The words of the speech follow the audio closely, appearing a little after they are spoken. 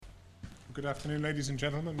Good afternoon, ladies and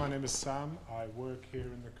gentlemen. My name is Sam. I work here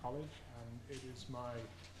in the college, and it is my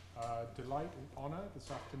delight and honour this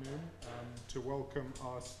afternoon to welcome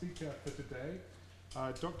our speaker for today.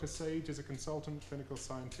 Dr. Sage is a consultant clinical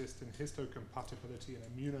scientist in histocompatibility and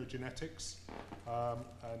immunogenetics,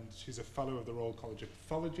 and she's a fellow of the Royal College of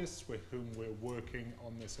Pathologists, with whom we're working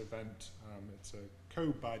on this event. It's a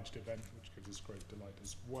co-badged event, which gives us great delight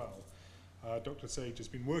as well. Dr. Sage has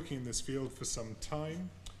been working in this field for some time,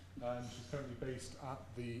 and she's currently based at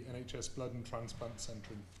the NHS Blood and Transplant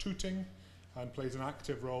Centre in Tooting, and plays an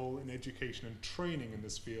active role in education and training in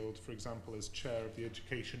this field, for example, as chair of the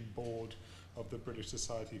Education Board of the British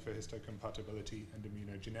Society for Histocompatibility and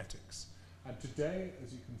Immunogenetics. And today,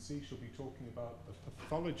 as you can see, she'll be talking about the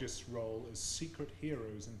pathologist's role as secret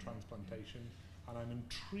heroes in transplantation, and I'm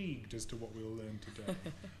intrigued as to what we'll learn today.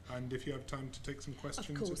 And if you have time to take some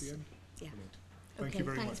questions at the end. Yeah. Brilliant. Thank you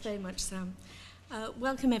very much. Thanks very much, Sam.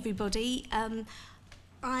 Welcome, everybody.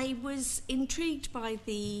 I was intrigued by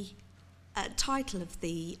the title of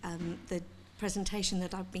the presentation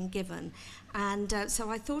that I've been given, and so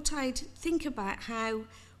I thought I'd think about how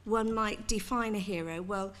one might define a hero.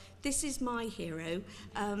 Well, this is my hero,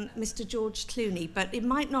 Mr. George Clooney, but it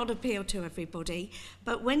might not appeal to everybody.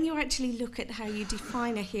 But when you actually look at how you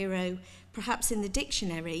define a hero, perhaps in the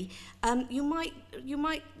dictionary, you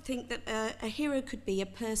might think that a hero could be a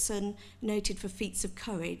person noted for feats of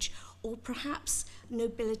courage, or perhaps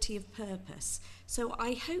nobility of purpose. So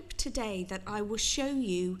I hope today that I will show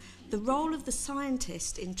you the role of the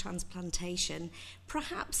scientist in transplantation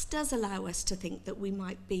perhaps does allow us to think that we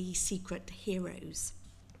might be secret heroes.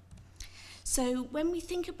 So when we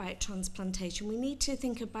think about transplantation, we need to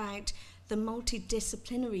think about the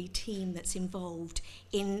multidisciplinary team that's involved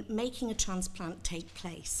in making a transplant take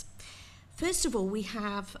place. First of all, we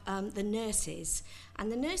have the nurses,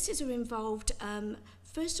 and the nurses are involved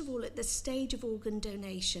first of all at the stage of organ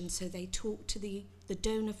donation. So they talk to the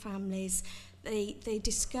donor families, they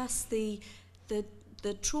discuss the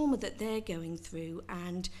trauma that they're going through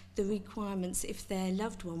and the requirements if their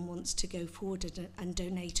loved one wants to go forward and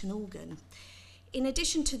donate an organ. In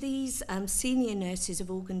addition to these senior nurses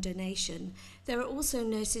of organ donation, there are also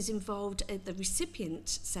nurses involved at the recipient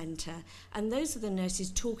centre, and those are the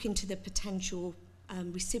nurses talking to the potential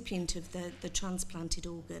recipient of the transplanted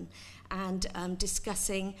organ and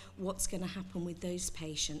discussing what's going to happen with those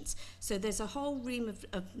patients. So there's a whole ream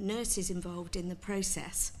of nurses involved in the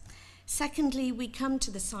process. Secondly, we come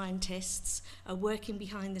to the scientists working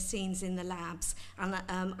behind the scenes in the labs, and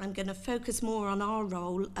I'm going to focus more on our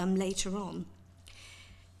role later on.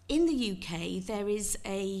 In the UK, there is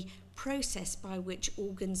a process by which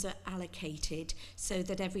organs are allocated so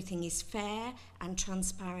that everything is fair and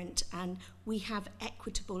transparent, and we have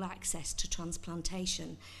equitable access to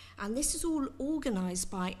transplantation. And this is all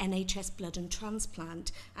organised by NHS Blood and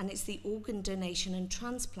Transplant, and it's the organ donation and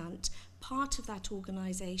transplant part of that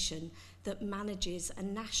organisation that manages a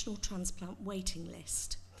national transplant waiting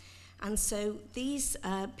list. And so these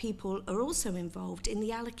people are also involved in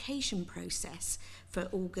the allocation process for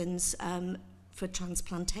organs for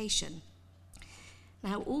transplantation.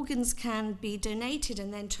 Now, organs can be donated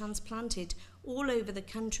and then transplanted all over the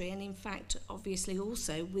country, and in fact, obviously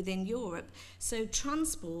also within Europe. So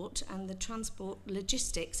transport and the transport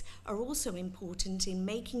logistics are also important in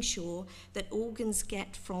making sure that organs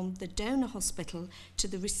get from the donor hospital to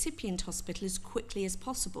the recipient hospital as quickly as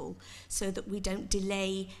possible, so that we don't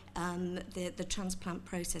delay the transplant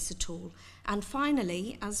process at all. And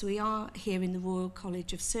finally, as we are here in the Royal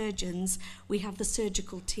College of Surgeons, we have the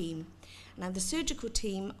surgical team. Now, the surgical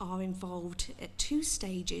team are involved at two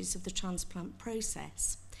stages of the transplant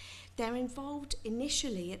process. They're involved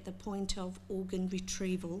initially at the point of organ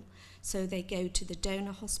retrieval, so they go to the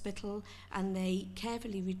donor hospital and they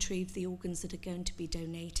carefully retrieve the organs that are going to be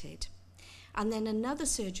donated. And then another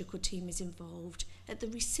surgical team is involved at the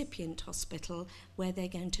recipient hospital, where they're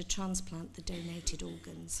going to transplant the donated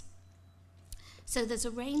organs. So there's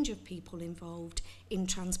a range of people involved in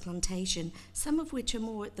transplantation, some of which are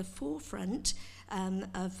more at the forefront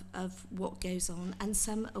of what goes on, and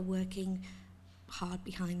some are working hard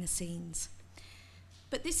behind the scenes.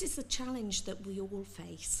 But this is the challenge that we all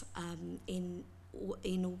face in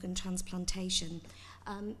organ transplantation.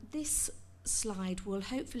 This slide will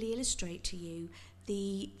hopefully illustrate to you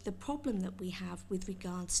the problem that we have with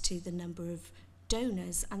regards to the number of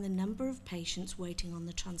donors and the number of patients waiting on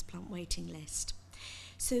the transplant waiting list.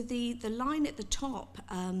 So the line at the top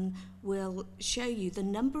will show you the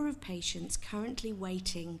number of patients currently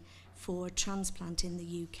waiting for a transplant in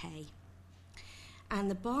the UK.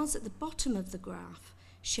 And the bars at the bottom of the graph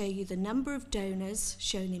show you the number of donors,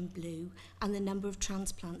 shown in blue, and the number of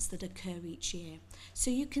transplants that occur each year.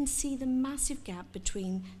 So you can see the massive gap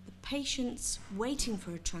between the patients waiting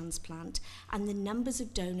for a transplant and the numbers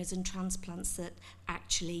of donors and transplants that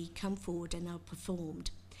actually come forward and are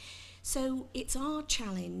performed. So it's our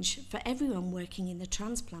challenge for everyone working in the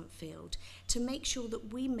transplant field to make sure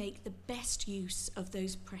that we make the best use of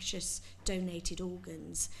those precious donated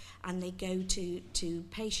organs, and they go to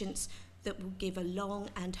patients that will give a long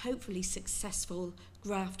and hopefully successful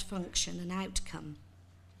graft function and outcome.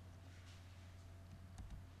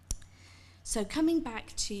 So coming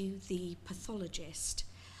back to the pathologist,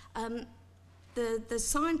 the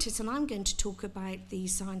scientists, and I'm going to talk about the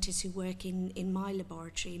scientists who work in my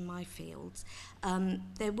laboratory, in my fields,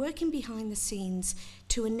 they're working behind the scenes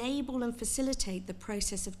to enable and facilitate the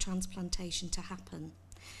process of transplantation to happen.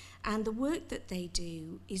 And the work that they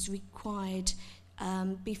do is required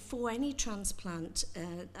before any transplant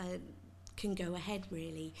can go ahead,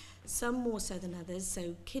 really. Some more so than others.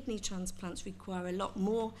 So kidney transplants require a lot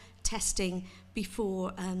more testing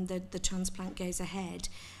before the transplant goes ahead,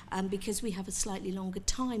 because we have a slightly longer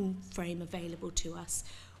time frame available to us.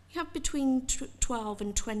 We have between 12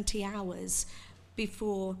 and 20 hours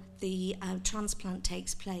before the transplant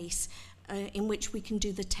takes place, in which we can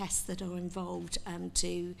do the tests that are involved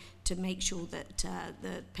to make sure that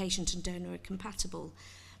the patient and donor are compatible.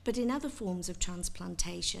 But in other forms of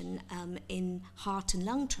transplantation, in heart and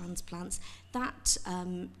lung transplants, that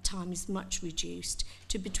time is much reduced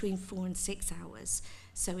to between 4 and 6 hours.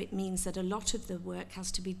 So it means that a lot of the work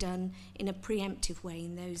has to be done in a preemptive way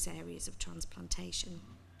in those areas of transplantation.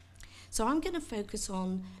 So I'm going to focus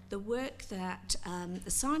on the work that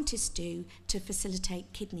the scientists do to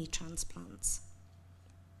facilitate kidney transplants.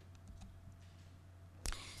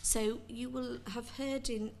 So you will have heard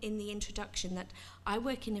in the introduction that I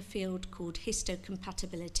work in a field called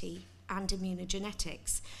histocompatibility and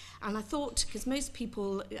immunogenetics. And I thought, because most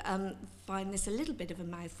people find this a little bit of a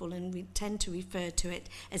mouthful and we tend to refer to it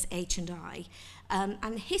as H&I,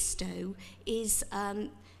 and histo is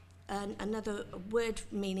another word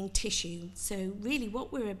meaning tissue. So really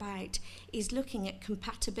what we're about is looking at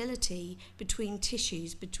compatibility between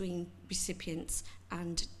tissues, between recipients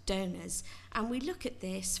and donors. And we look at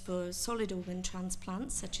this for solid organ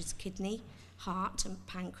transplants such as kidney, heart and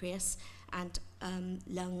pancreas and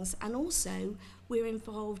lungs. And also we're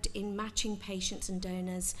involved in matching patients and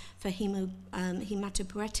donors for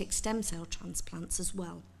hematopoietic stem cell transplants as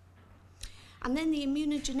well. And then the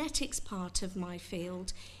immunogenetics part of my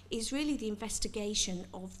field is really the investigation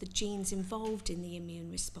of the genes involved in the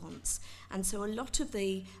immune response. And so a lot of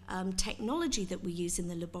the technology that we use in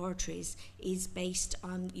the laboratories is based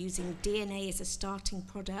on using DNA as a starting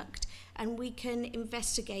product, and we can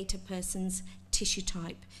investigate a person's tissue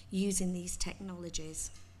type using these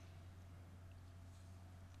technologies.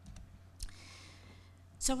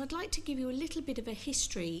 So I'd like to give you a little bit of a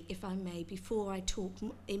history, if I may, before I talk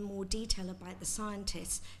in more detail about the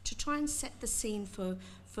scientists, to try and set the scene for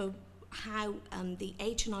how the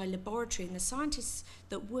H&I laboratory and the scientists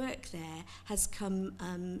that work there has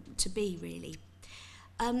come to be, really.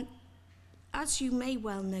 As you may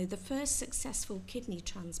well know, the first successful kidney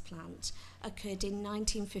transplant occurred in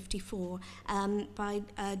 1954 by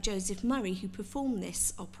Joseph Murray, who performed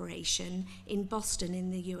this operation in Boston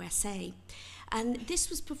in the USA. And this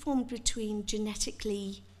was performed between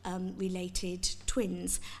genetically related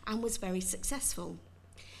twins and was very successful.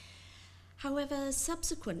 However,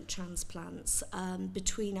 subsequent transplants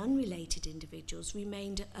between unrelated individuals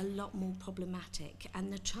remained a lot more problematic,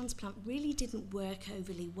 and the transplant really didn't work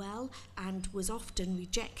overly well and was often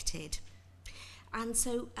rejected. And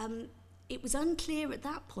so it was unclear at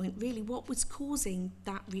that point really what was causing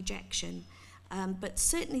that rejection. But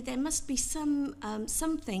certainly there must be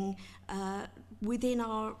something within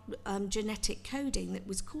our genetic coding that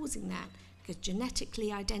was causing that, because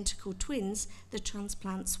genetically identical twins, the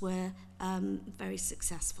transplants were very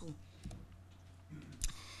successful.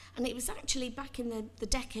 And it was actually back in the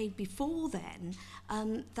decade before then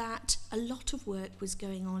that a lot of work was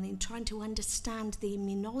going on in trying to understand the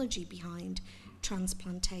immunology behind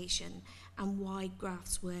transplantation and why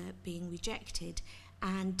grafts were being rejected.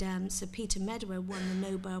 And Sir Peter Medawar won the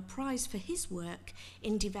Nobel Prize for his work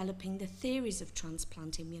in developing the theories of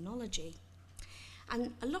transplant immunology.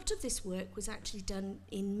 And a lot of this work was actually done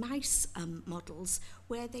in mouse models,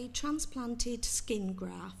 where they transplanted skin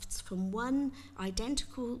grafts from one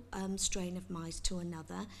identical strain of mice to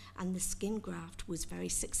another, and the skin graft was very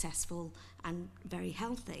successful and very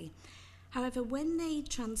healthy. However, when they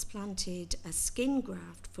transplanted a skin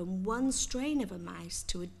graft from one strain of a mouse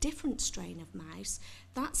to a different strain of mouse,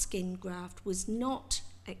 that skin graft was not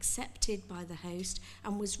accepted by the host,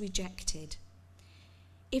 and was rejected.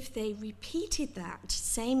 If they repeated that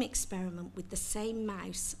same experiment with the same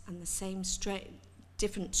mouse and the same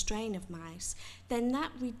different strain of mouse, then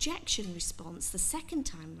that rejection response the second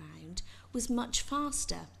time round was much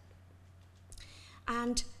faster.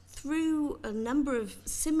 And through a number of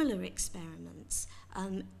similar experiments,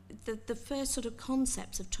 the first sort of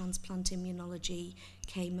concepts of transplant immunology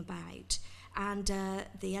came about, and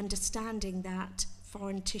the understanding that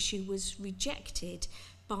foreign tissue was rejected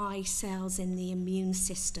by cells in the immune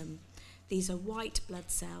system. These are white blood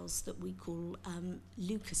cells that we call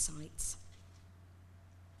leukocytes.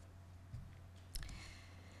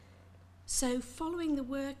 So following the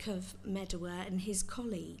work of Medawar and his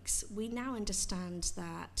colleagues, we now understand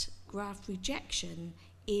that graft rejection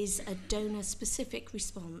is a donor-specific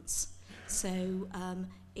response. So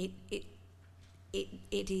it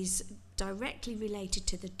is directly related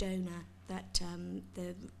to the donor that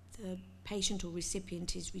the patient or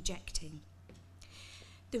recipient is rejecting.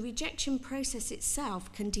 The rejection process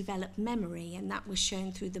itself can develop memory, and that was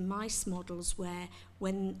shown through the mice models where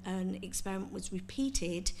when an experiment was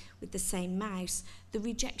repeated with the same mouse, the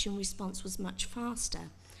rejection response was much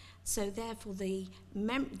faster. So therefore the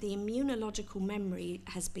immunological memory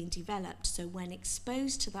has been developed, so when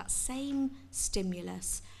exposed to that same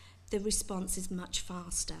stimulus, the response is much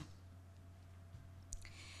faster.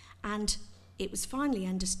 And it was finally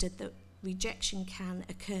understood that rejection can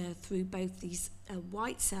occur through both these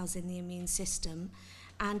white cells in the immune system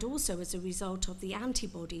and also as a result of the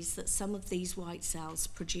antibodies that some of these white cells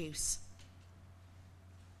produce.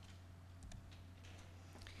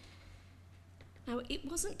 Now, it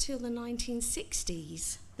wasn't till the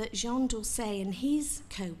 1960s that Jean Dorsey and his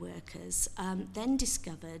co-workers then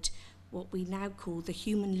discovered what we now call the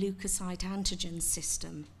human leukocyte antigen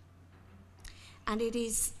system. And it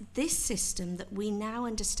is this system that we now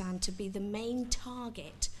understand to be the main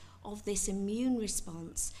target of this immune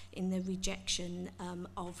response in the rejection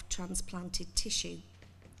of transplanted tissue,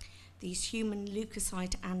 these human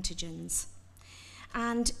leukocyte antigens.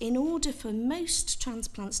 And in order for most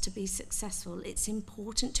transplants to be successful, it's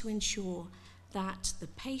important to ensure that the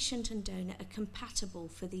patient and donor are compatible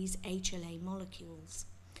for these HLA molecules.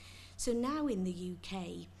 So now in the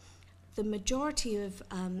UK, the majority of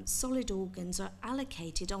solid organs are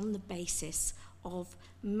allocated on the basis of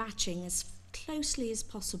matching as closely as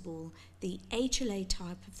possible the HLA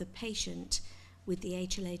type of the patient with the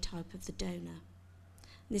HLA type of the donor.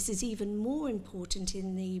 This is even more important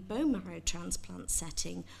in the bone marrow transplant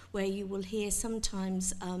setting, where you will hear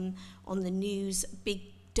sometimes on the news big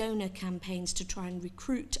donor campaigns to try and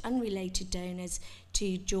recruit unrelated donors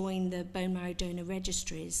to join the bone marrow donor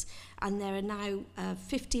registries. And there are now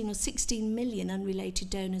 15 or 16 million unrelated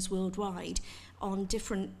donors worldwide on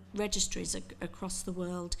different registries across the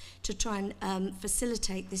world to try and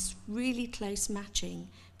facilitate this really close matching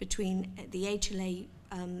between the HLA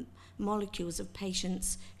molecules of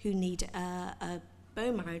patients who need a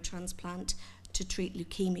bone marrow transplant to treat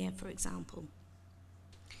leukemia, for example.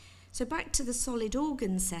 So back to the solid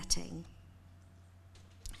organ setting.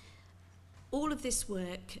 All of this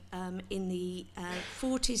work in the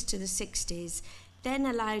 40s to the 60s then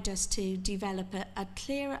allowed us to develop a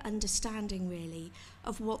clearer understanding, really,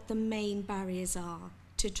 of what the main barriers are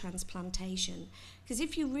to transplantation. Because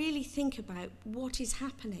if you really think about what is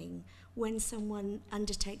happening when someone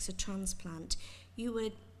undertakes a transplant, you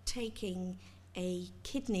are taking a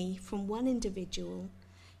kidney from one individual,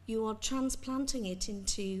 you are transplanting it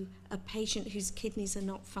into a patient whose kidneys are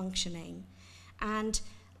not functioning. And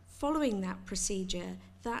following that procedure,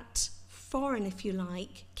 that foreign, if you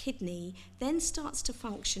like, kidney then starts to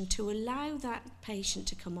function to allow that patient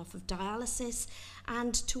to come off of dialysis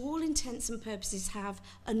and to all intents and purposes have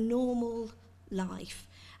a normal life.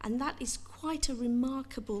 And that is quite a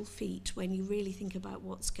remarkable feat when you really think about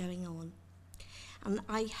what's going on. And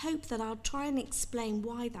I hope that I'll try and explain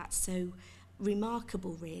why that's so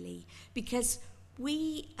remarkable, really, because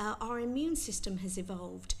our immune system has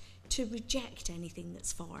evolved to reject anything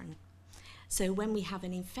that's foreign. So when we have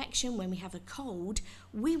an infection, when we have a cold,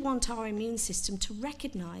 we want our immune system to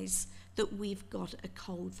recognize that we've got a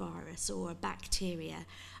cold virus or a bacteria,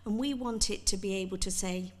 and we want it to be able to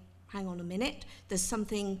say, hang on a minute, there's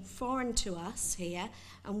something foreign to us here,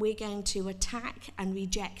 and we're going to attack and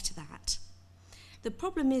reject that. The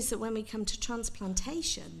problem is that when we come to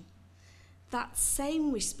transplantation, that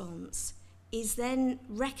same response is then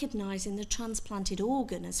recognizing the transplanted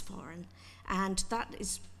organ as foreign, and that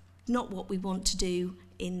is not what we want to do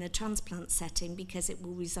in the transplant setting because it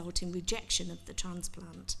will result in rejection of the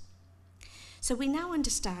transplant. So we now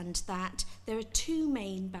understand that there are two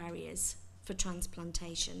main barriers for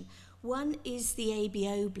transplantation. One is the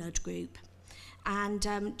ABO blood group. And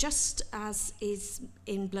just as is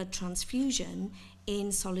in blood transfusion,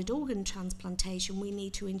 in solid organ transplantation, we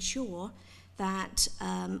need to ensure that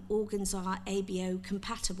organs are ABO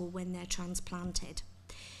compatible when they're transplanted.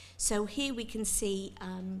 So here we can see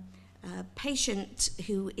a patient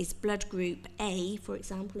who is blood group A, for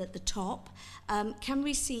example, at the top, can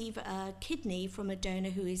receive a kidney from a donor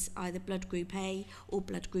who is either blood group A or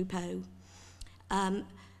blood group O.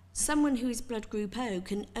 Someone who is blood group O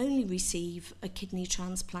can only receive a kidney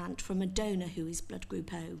transplant from a donor who is blood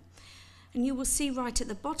group O. And you will see right at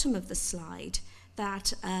the bottom of the slide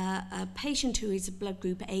that a patient who is a blood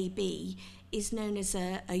group AB is known as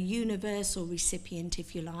a universal recipient,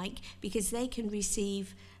 if you like, because they can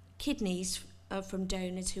receive kidneys from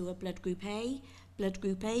donors who are blood group A, blood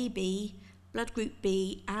group AB, blood group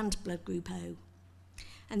B, and blood group O.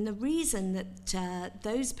 And the reason that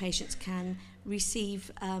those patients can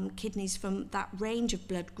receive kidneys from that range of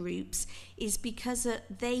blood groups is because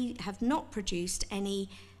they have not produced any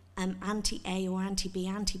anti-A or anti-B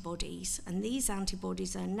antibodies. And these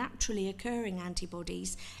antibodies are naturally occurring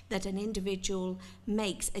antibodies that an individual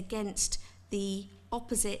makes against the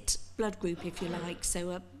opposite blood group, if you like.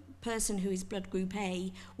 So a person who is blood group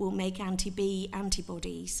A will make anti-B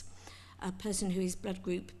antibodies. A person who is blood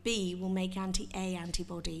group B will make anti-A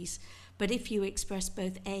antibodies. But if you express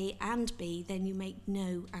both A and B, then you make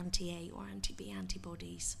no anti-A or anti-B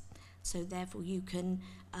antibodies. So therefore you can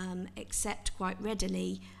accept quite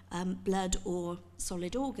readily blood or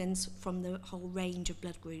solid organs from the whole range of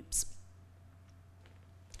blood groups.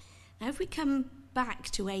 Now if we come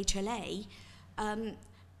back to HLA,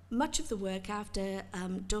 much of the work after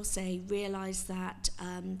Dorsey realised that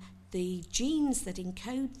the genes that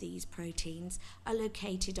encode these proteins are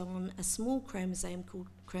located on a small chromosome called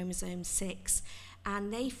chromosome 6,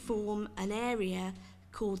 and they form an area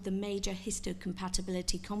called the major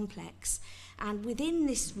histocompatibility complex. And within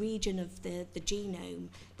this region of the genome,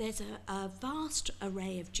 there's a vast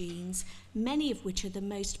array of genes, many of which are the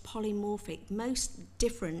most polymorphic, most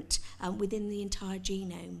different within the entire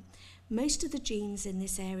genome. Most of the genes in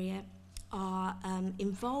this area are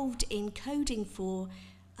involved in coding for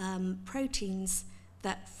proteins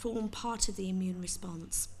that form part of the immune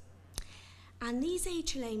response. And these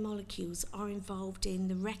HLA molecules are involved in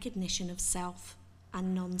the recognition of self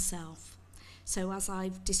and non-self. So as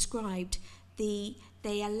I've described, they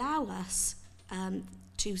allow us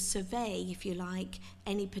to survey, if you like,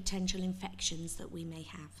 any potential infections that we may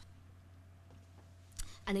have.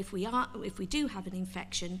 And if we do have an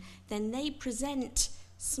infection, then they present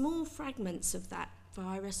small fragments of that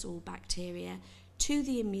virus or bacteria to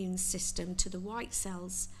the immune system, to the white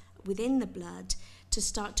cells within the blood, to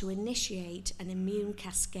start to initiate an immune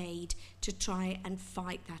cascade to try and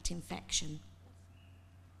fight that infection.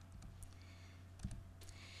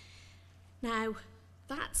 Now,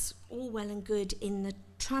 that's all well and good in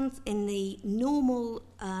the normal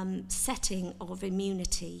setting of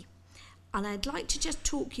immunity. And I'd like to just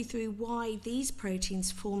talk you through why these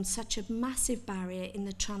proteins form such a massive barrier in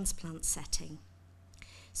the transplant setting.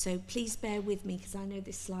 So please bear with me because I know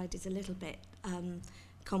this slide is a little bit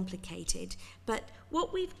complicated. But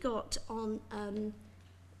what we've got on, I haven't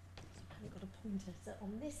got a pointer, so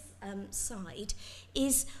on this side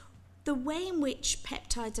is the way in which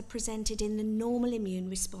peptides are presented in the normal immune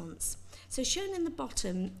response. So shown in the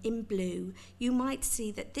bottom in blue, you might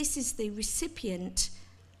see that this is the recipient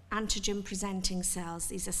antigen-presenting cells.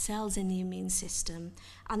 These are cells in the immune system,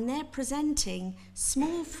 and they're presenting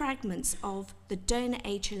small fragments of the donor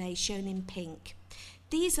HLA shown in pink.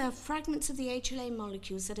 These are fragments of the HLA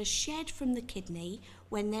molecules that are shed from the kidney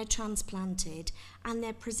when they're transplanted, and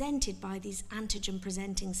they're presented by these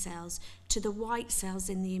antigen-presenting cells to the white cells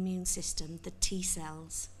in the immune system, the T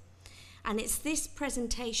cells. And it's this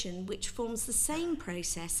presentation which forms the same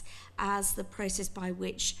process as the process by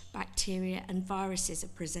which bacteria and viruses are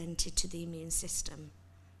presented to the immune system.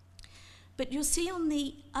 But you'll see on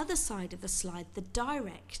the other side of the slide, the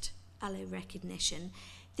direct allorecognition.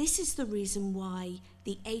 This is the reason why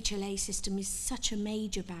the HLA system is such a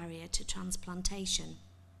major barrier to transplantation.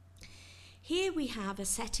 Here we have a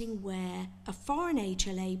setting where a foreign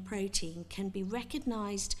HLA protein can be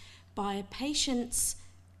recognized by a patient's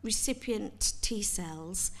recipient T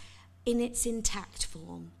cells in its intact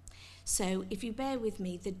form. So if you bear with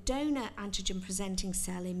me, the donor antigen presenting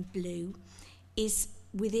cell in blue is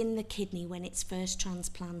within the kidney when it's first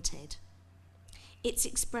transplanted. It's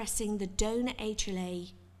expressing the donor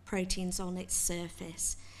HLA proteins on its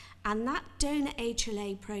surface, and that donor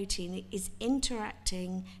HLA protein is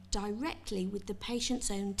interacting directly with the patient's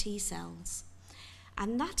own T cells.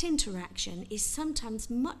 And that interaction is sometimes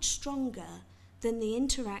much stronger than the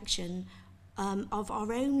interaction of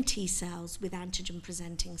our own T cells with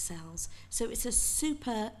antigen-presenting cells. So it's a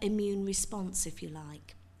super immune response, if you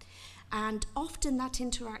like. And often that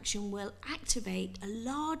interaction will activate a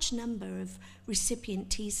large number of recipient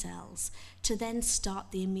T cells to then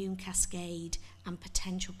start the immune cascade and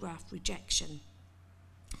potential graft rejection.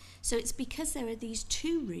 So it's because there are these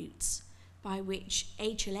two routes by which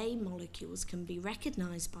HLA molecules can be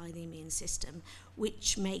recognized by the immune system,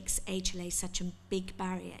 which makes HLA such a big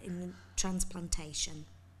barrier in the transplantation.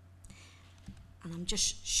 And I'm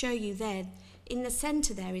just show you there, in the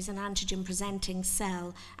center there is an antigen presenting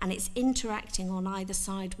cell, and it's interacting on either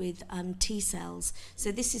side with T cells.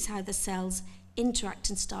 So this is how the cells interact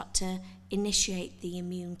and start to initiate the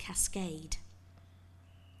immune cascade.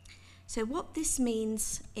 So what this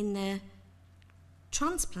means in the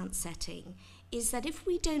transplant setting is that if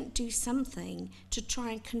we don't do something to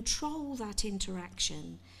try and control that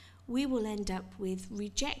interaction, we will end up with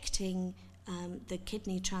rejecting the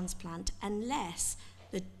kidney transplant unless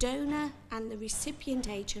the donor and the recipient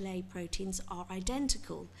HLA proteins are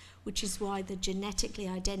identical, which is why the genetically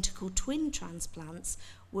identical twin transplants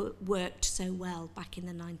worked so well back in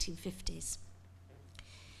the 1950s.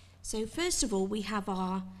 So first of all, we have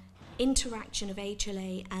our interaction of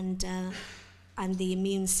HLA and the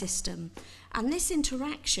immune system. And this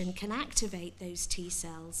interaction can activate those T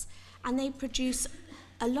cells, and they produce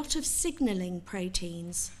a lot of signaling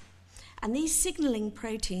proteins. And these signaling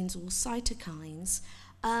proteins, or cytokines,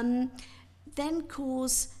 then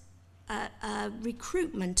cause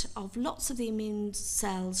recruitment of lots of the immune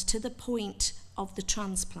cells to the point of the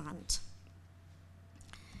transplant.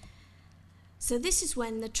 So this is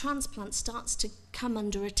when the transplant starts to come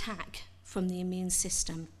under attack from the immune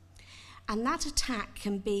system. And that attack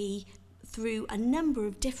can be through a number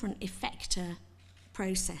of different effector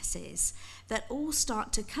processes that all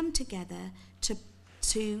start to come together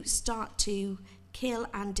to start to kill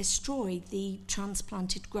and destroy the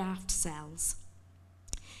transplanted graft cells.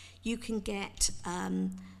 You can get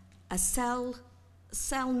a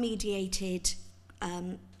cell-mediated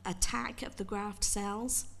attack of the graft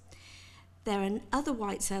cells. There are other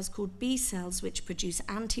white cells called B cells which produce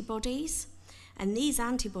antibodies, and these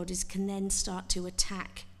antibodies can then start to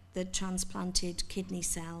attack the transplanted kidney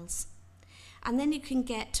cells. And then you can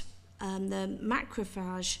get the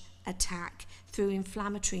macrophage attack through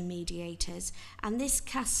inflammatory mediators, and this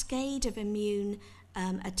cascade of immune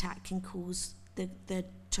attack can cause the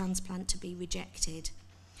transplant to be rejected.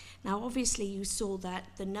 Now obviously you saw that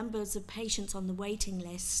the numbers of patients on the waiting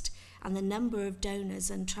list and the number of donors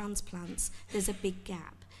and transplants, there's a big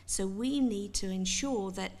gap. So we need to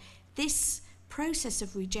ensure that this process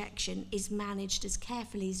of rejection is managed as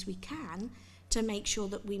carefully as we can to make sure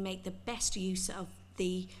that we make the best use of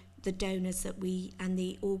the donors that we and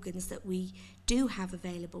the organs that we do have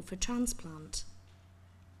available for transplant.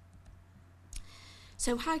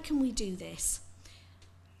 So how can we do this?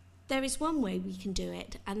 There is one way we can do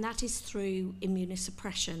it, and that is through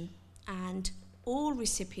immunosuppression. And all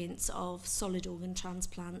recipients of solid organ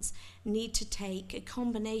transplants need to take a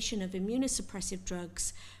combination of immunosuppressive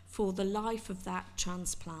drugs for the life of that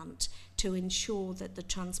transplant to ensure that the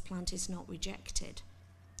transplant is not rejected.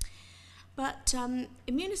 But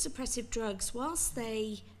immunosuppressive drugs, whilst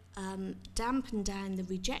they dampen down the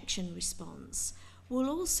rejection response, will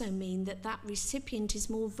also mean that that recipient is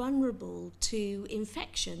more vulnerable to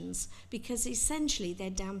infections, because essentially they're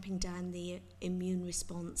damping down the immune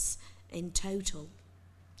response in total.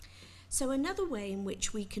 So another way in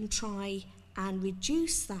which we can try and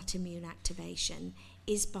reduce that immune activation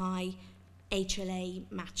is by HLA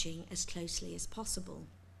matching as closely as possible.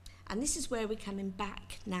 And this is where we're coming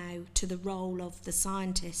back now to the role of the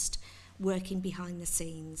scientist working behind the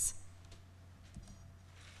scenes.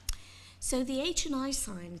 So the H&I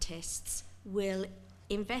scientists will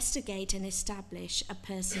investigate and establish a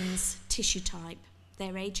person's tissue type,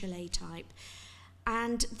 their HLA type.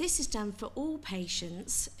 And this is done for all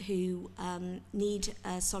patients who need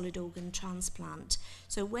a solid organ transplant.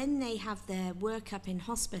 So when they have their workup in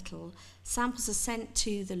hospital, samples are sent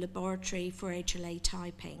to the laboratory for HLA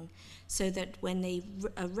typing, so that when they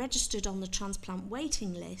are registered on the transplant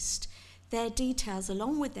waiting list, their details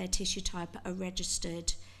along with their tissue type are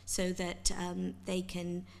registered so that they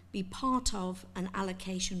can be part of an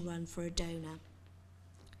allocation run for a donor.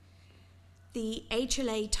 The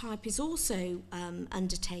HLA type is also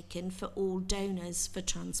undertaken for all donors for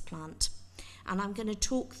transplant. And I'm going to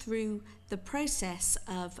talk through the process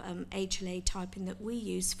of HLA typing that we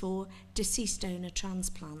use for deceased donor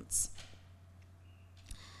transplants.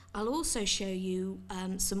 I'll also show you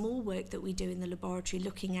some more work that we do in the laboratory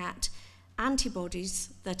looking at antibodies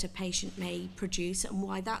that a patient may produce and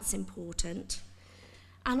why that's important,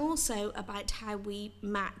 and also about how we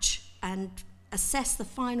match and assess the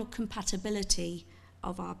final compatibility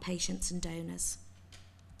of our patients and donors.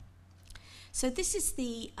 So this is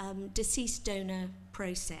the deceased donor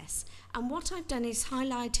process, and what I've done is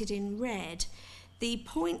highlighted in red the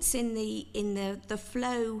points in the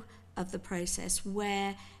flow of the process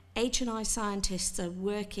where H&I scientists are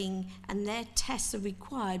working and their tests are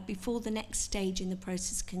required before the next stage in the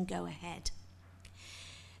process can go ahead.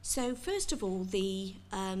 So first of all, the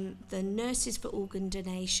nurses for organ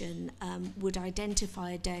donation would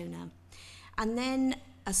identify a donor, and then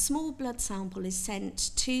a small blood sample is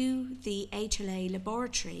sent to the HLA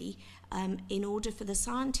laboratory in order for the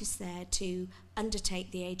scientists there to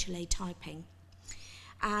undertake the HLA typing.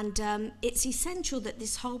 And it's essential that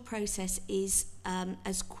this whole process is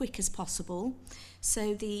as quick as possible.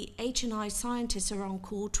 So the H&I scientists are on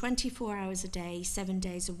call 24 hours a day, 7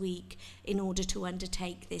 days a week, in order to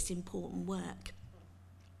undertake this important work.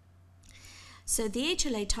 So the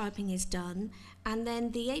HLA typing is done, and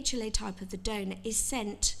then the HLA type of the donor is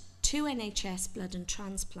sent to NHS Blood and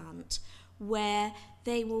Transplant, where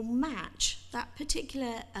they will match that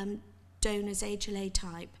particular donor's HLA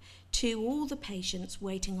type to all the patients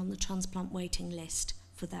waiting on the transplant waiting list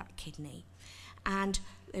for that kidney. And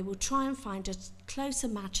they will try and find as close a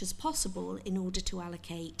match as possible in order to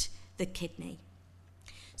allocate the kidney.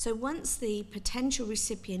 So once the potential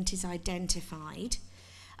recipient is identified,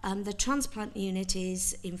 the transplant unit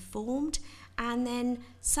is informed, and then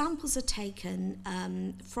samples are taken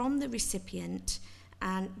from the recipient,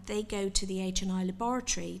 and they go to the H&I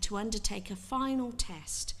laboratory to undertake a final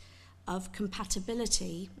test of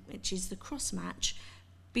compatibility, which is the cross-match,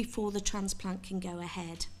 before the transplant can go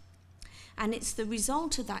ahead. And it's the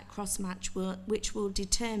result of that cross-match which will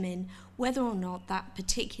determine whether or not that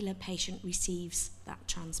particular patient receives that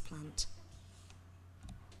transplant.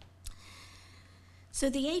 So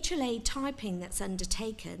the HLA typing that's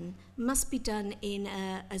undertaken must be done in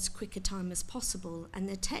as quick a time as possible, and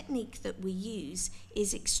the technique that we use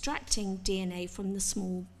is extracting DNA from the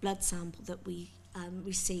small blood sample that we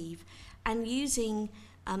receive, and using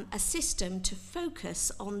a system to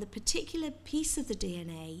focus on the particular piece of the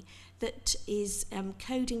DNA that is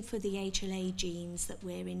coding for the HLA genes that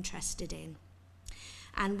we're interested in.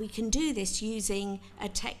 And we can do this using a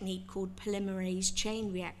technique called polymerase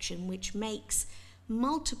chain reaction, which makes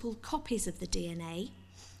multiple copies of the DNA,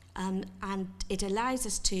 and it allows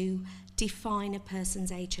us to define a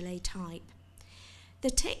person's HLA type. The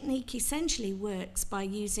technique essentially works by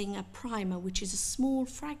using a primer, which is a small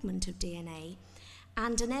fragment of DNA,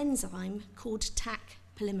 and an enzyme called Taq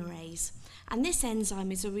polymerase. And this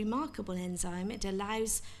enzyme is a remarkable enzyme. It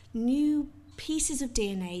allows new pieces of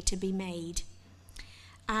DNA to be made.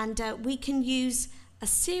 And we can use a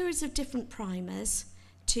series of different primers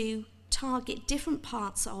to target different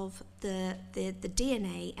parts of the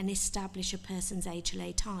DNA and establish a person's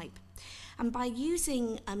HLA type. And by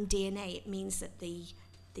using DNA, it means that the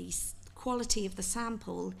quality of the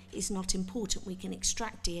sample is not important. We can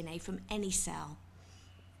extract DNA from any cell.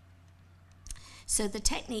 So the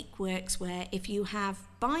technique works where if you have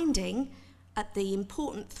binding at the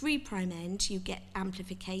important 3' end, you get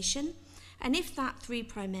amplification. And if that 3'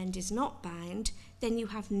 end is not bound, then you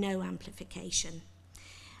have no amplification.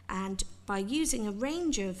 And by using a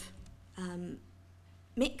range of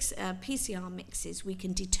PCR mixes, we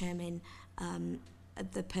can determine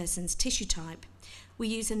the person's tissue type. We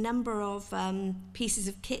use a number of pieces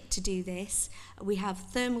of kit to do this. We have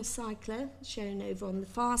thermal cycler, shown over on the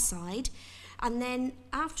far side, and then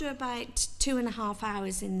after about 2.5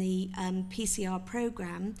 hours in the PCR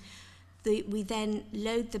program, we then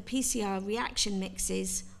load the PCR reaction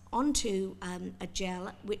mixes onto a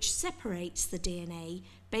gel which separates the DNA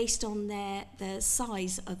based on the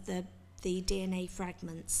size of the DNA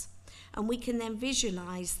fragments. And we can then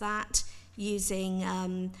visualize that using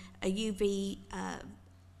a UV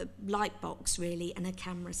light box, really, and a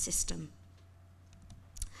camera system.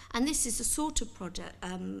 And this is the sort of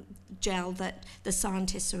gel that the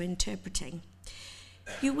scientists are interpreting.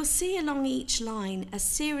 You will see along each line a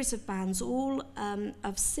series of bands, all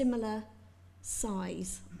of similar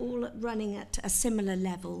size, all running at a similar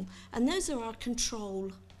level, and those are our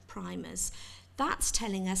control primers. That's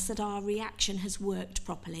telling us that our reaction has worked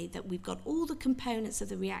properly, that we've got all the components of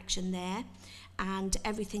the reaction there and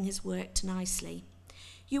everything has worked nicely.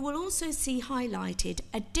 You will also see highlighted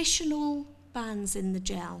additional bands in the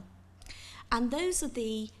gel, and those are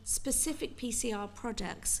the specific PCR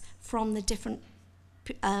products from the different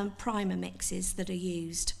primer mixes that are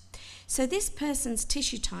used. So this person's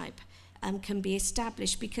tissue type can be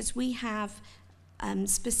established because we have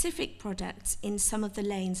specific products in some of the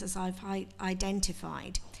lanes as I've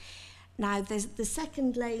identified. Now, the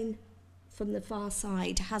second lane from the far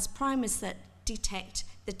side has primers that detect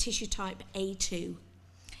the tissue type A2.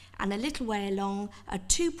 And a little way along are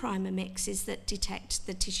 2 primer mixes that detect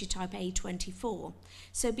the tissue type A24.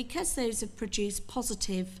 So because those have produced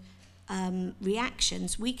positive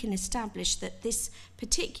reactions, we can establish that this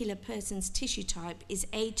particular person's tissue type is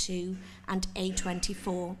A2 and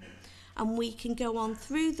A24. And we can go on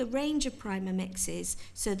through the range of primer mixes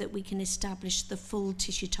so that we can establish the full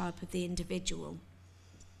tissue type of the individual.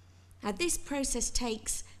 Now, this process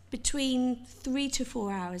takes between 3 to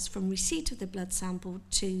 4 hours from receipt of the blood sample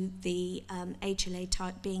to the HLA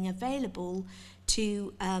type being available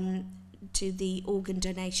to the organ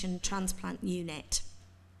donation transplant unit.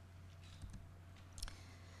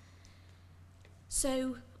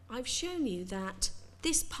 So I've shown you that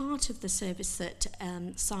this part of the service that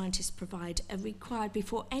scientists provide are required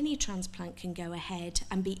before any transplant can go ahead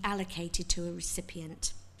and be allocated to a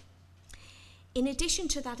recipient. In addition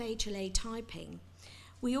to that HLA typing,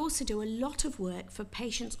 we also do a lot of work for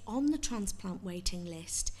patients on the transplant waiting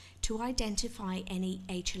list to identify any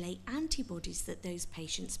HLA antibodies that those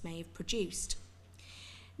patients may have produced.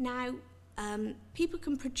 Now, people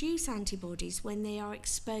can produce antibodies when they are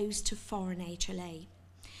exposed to foreign HLA.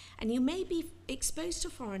 And you may be exposed to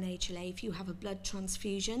foreign HLA if you have a blood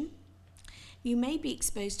transfusion. You may be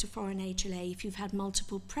exposed to foreign HLA if you've had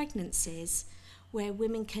multiple pregnancies, where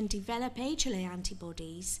women can develop HLA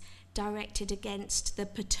antibodies directed against the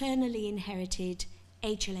paternally inherited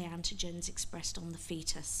HLA antigens expressed on the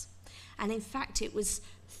fetus. And in fact, it was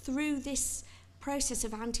through this process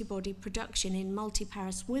of antibody production in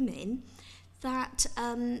multiparous women that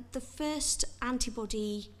the first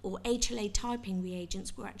antibody or HLA typing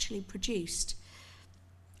reagents were actually produced.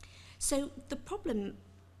 So the problem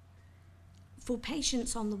for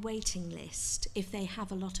patients on the waiting list, if they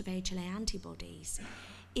have a lot of HLA antibodies,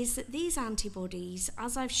 is that these antibodies,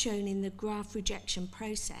 as I've shown in the graft rejection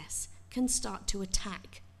process, can start to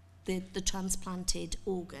attack the transplanted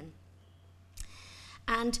organ.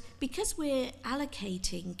 And because we're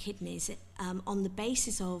allocating kidneys on the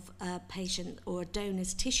basis of a patient or a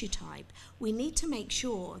donor's tissue type, we need to make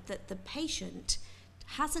sure that the patient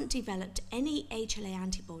hasn't developed any HLA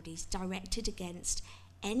antibodies directed against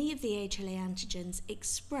any of the HLA antigens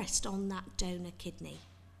expressed on that donor kidney.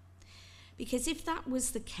 Because if that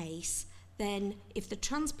was the case, then if the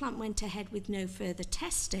transplant went ahead with no further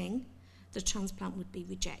testing, the transplant would be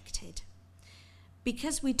rejected.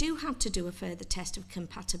 Because we do have to do a further test of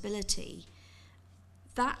compatibility,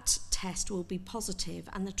 that test will be positive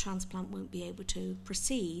and the transplant won't be able to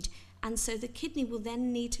proceed, and so the kidney will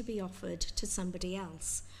then need to be offered to somebody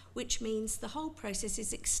else, which means the whole process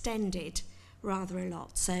is extended rather a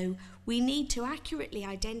lot. So we need to accurately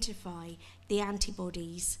identify the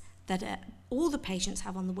antibodies that all the patients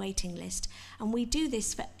have on the waiting list, and we do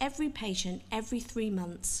this for every patient every 3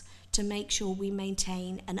 months to make sure we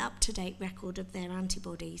maintain an up-to-date record of their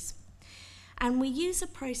antibodies. And we use a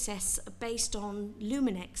process based on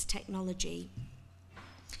Luminex technology.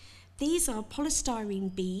 These are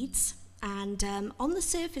polystyrene beads, and on the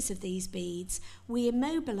surface of these beads, we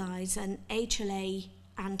immobilize an HLA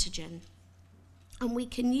antigen. And we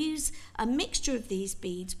can use a mixture of these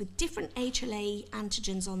beads with different HLA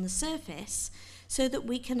antigens on the surface so that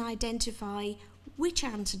we can identify which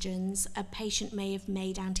antigens a patient may have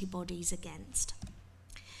made antibodies against.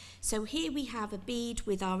 So here we have a bead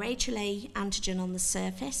with our HLA antigen on the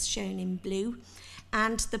surface, shown in blue,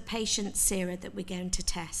 and the patient's sera that we're going to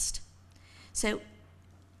test. So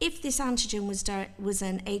if this antigen was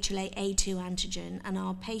an HLA A2 antigen and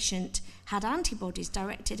our patient had antibodies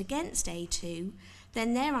directed against A2,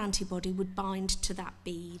 then their antibody would bind to that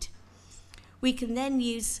bead. We can then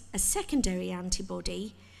use a secondary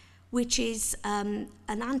antibody, which is an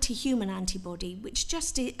anti-human antibody, which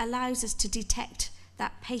just allows us to detect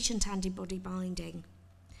that patient antibody binding.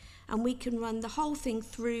 And we can run the whole thing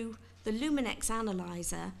through the Luminex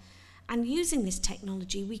analyzer, and using this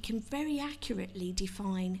technology, we can very accurately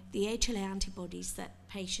define the HLA antibodies that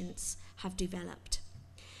patients have developed.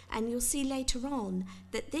 And you'll see later on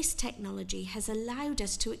that this technology has allowed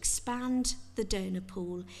us to expand the donor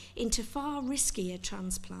pool into far riskier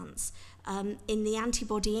transplants in the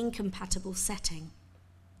antibody incompatible setting.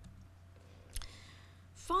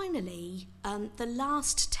 Finally, the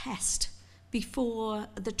last test before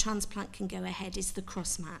the transplant can go ahead is the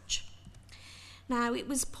cross-match. Now, it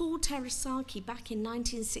was Paul Terasaki back in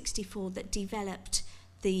 1964 that developed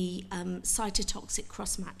the cytotoxic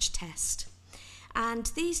cross-match test. And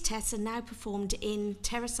these tests are now performed in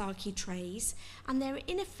Terasaki trays, and they're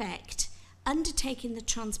in effect undertaking the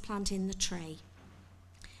transplant in the tray.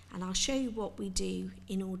 And I'll show you what we do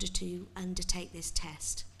in order to undertake this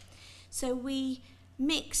test. So we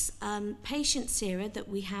mix patient sera that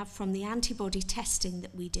we have from the antibody testing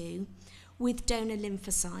that we do with donor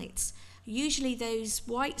lymphocytes. Usually those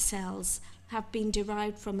white cells have been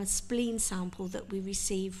derived from a spleen sample that we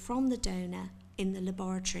receive from the donor in the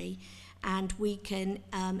laboratory, and we can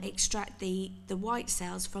extract the white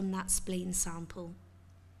cells from that spleen sample.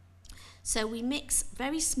 So we mix a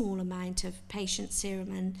very small amount of patient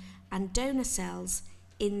serum and donor cells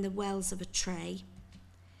in the wells of a tray.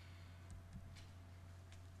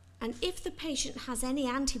 And if the patient has any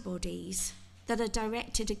antibodies that are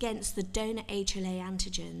directed against the donor HLA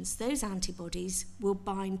antigens, those antibodies will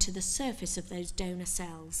bind to the surface of those donor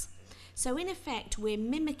cells. So in effect, we're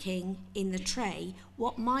mimicking in the tray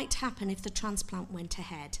what might happen if the transplant went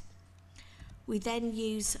ahead. We then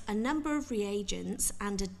use a number of reagents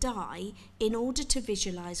and a dye in order to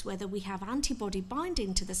visualize whether we have antibody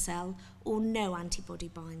binding to the cell or no antibody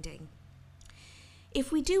binding.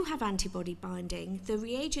 If we do have antibody binding, the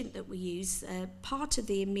reagent that we use, part of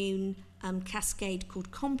the immune cascade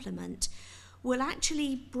called complement, will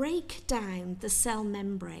actually break down the cell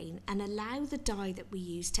membrane and allow the dye that we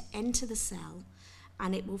use to enter the cell,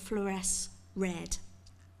 and it will fluoresce red.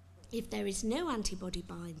 If there is no antibody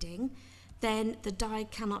binding, then the dye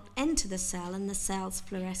cannot enter the cell and the cells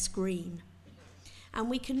fluoresce green. And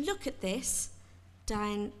we can look at this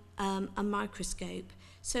down a microscope.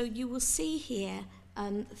 So you will see here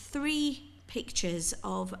 3 pictures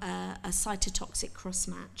of a cytotoxic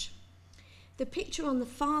cross-match. The picture on the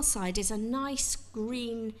far side is a nice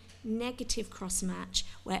green negative cross-match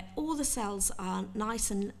where all the cells are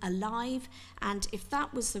nice and alive, and if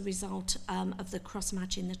that was the result of the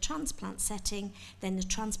cross-match in the transplant setting, then the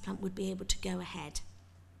transplant would be able to go ahead.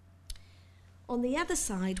 On the other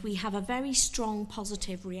side, we have a very strong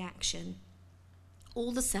positive reaction.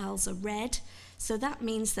 All the cells are red, so that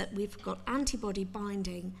means that we've got antibody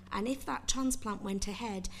binding, and if that transplant went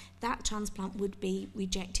ahead, that transplant would be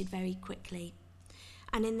rejected very quickly.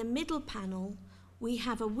 And in the middle panel, we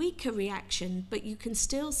have a weaker reaction, but you can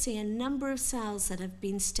still see a number of cells that have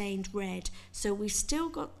been stained red, so we've still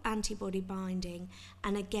got antibody binding,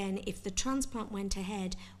 and again, if the transplant went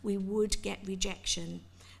ahead, we would get rejection.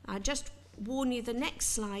 I just warn you, the next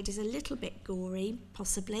slide is a little bit gory,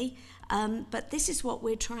 possibly, but this is what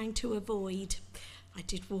we're trying to avoid. I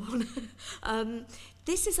did warn.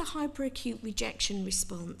 This is a hyperacute rejection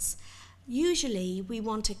response. Usually we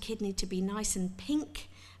want a kidney to be nice and pink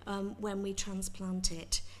when we transplant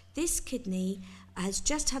it. This kidney has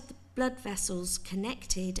just had the blood vessels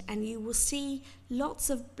connected, and you will see lots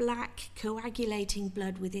of black coagulating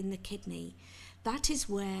blood within the kidney. That is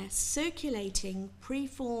where circulating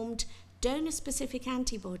preformed donor-specific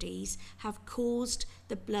antibodies have caused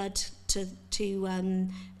the blood to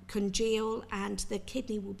congeal, and the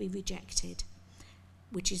kidney will be rejected,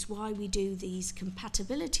 which is why we do these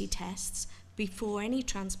compatibility tests before any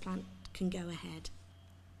transplant can go ahead.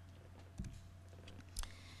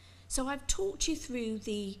 So I've talked you through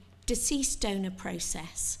the deceased donor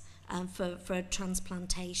process for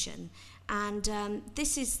transplantation, and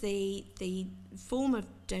this is the form of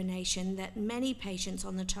donation that many patients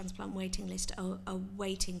on the transplant waiting list are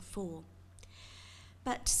waiting for.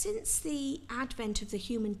 But since the advent of the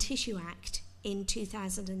Human Tissue Act in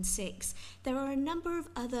 2006, there are a number of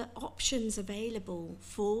other options available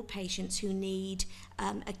for patients who need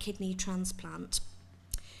a kidney transplant.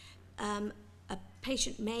 A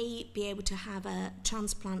patient may be able to have a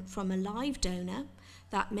transplant from a live donor.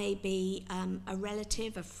 That may be a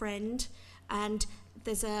relative, a friend, and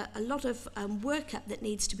there's a lot of workup that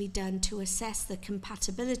needs to be done to assess the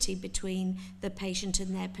compatibility between the patient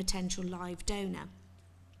and their potential live donor.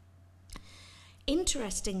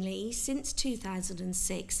 Interestingly, since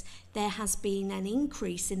 2006, there has been an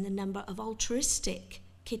increase in the number of altruistic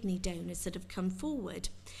kidney donors that have come forward.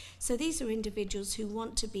 So these are individuals who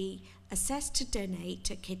want to be assessed to donate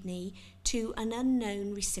a kidney to an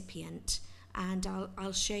unknown recipient, and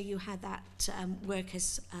I'll show you how that work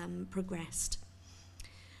has progressed.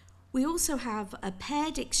 We also have a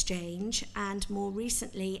paired exchange and more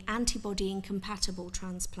recently antibody incompatible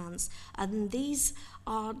transplants, and these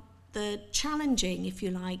are the challenging, if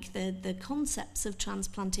you like, the concepts of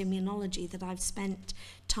transplant immunology that I've spent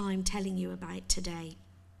time telling you about today.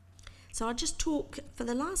 So I'll just talk for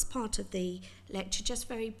the last part of the lecture just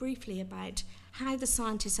very briefly about how the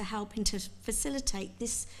scientists are helping to facilitate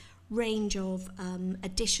this range of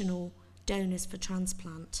additional donors for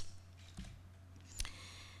transplant.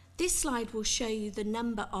 This slide will show you the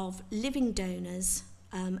number of living donors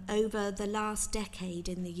over the last decade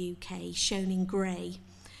in the UK, shown in grey.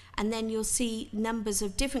 And then you'll see numbers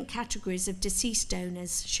of different categories of deceased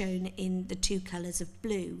donors shown in the two colours of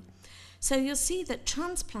blue. So you'll see that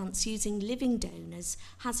transplants using living donors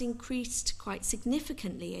has increased quite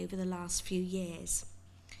significantly over the last few years.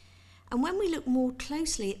 And when we look more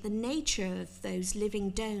closely at the nature of those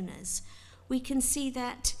living donors, we can see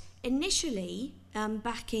that initially,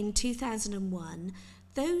 back in 2001,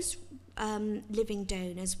 those living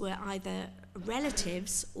donors were either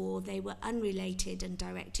relatives or they were unrelated and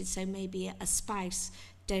directed, so maybe a spouse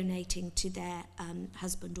donating to their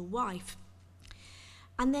husband or wife.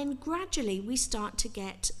 And then gradually we start to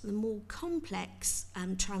get the more complex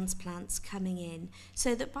transplants coming in,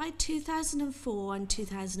 so that by 2004 and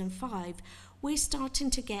 2005 we're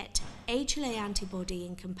starting to get HLA antibody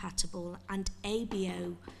incompatible and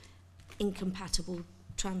ABO incompatible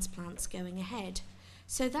transplants going ahead.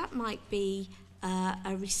 So that might be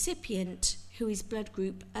a recipient who is blood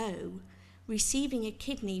group O receiving a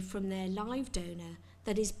kidney from their live donor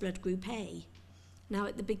that is blood group A. Now,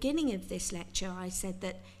 at the beginning of this lecture, I said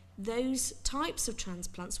that those types of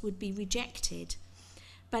transplants would be rejected.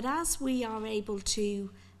 But as we are able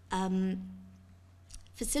to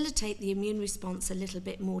facilitate the immune response a little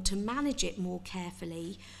bit more, to manage it more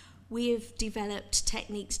carefully, we have developed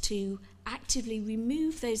techniques to actively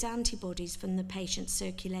remove those antibodies from the patient's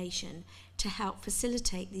circulation to help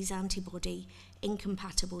facilitate these antibody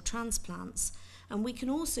incompatible transplants. And we can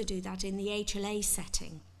also do that in the HLA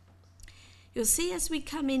setting. You'll see as we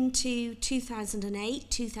come into 2008,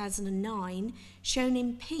 2009, shown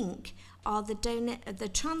in pink are the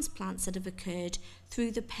transplants that have occurred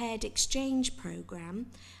through the paired exchange program,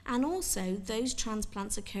 and also those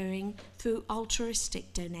transplants occurring through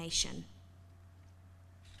altruistic donation.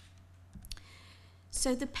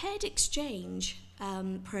 So the paired exchange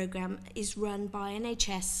program is run by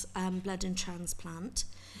NHS Blood and Transplant,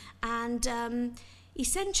 and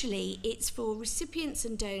essentially it's for recipients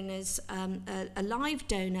and donors, a live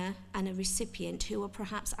donor and a recipient who are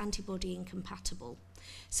perhaps antibody incompatible.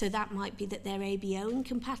 So that might be that they're ABO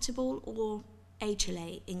incompatible or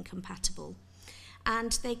HLA incompatible.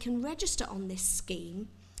 And they can register on this scheme,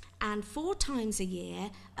 and 4 times a year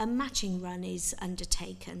a matching run is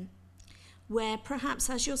undertaken, where perhaps,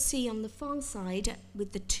 as you'll see on the far side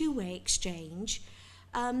with the two-way exchange,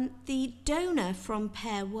 the donor from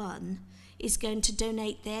pair 1 is going to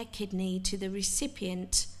donate their kidney to the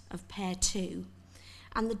recipient of pair 2,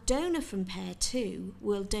 and the donor from pair 2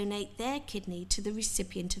 will donate their kidney to the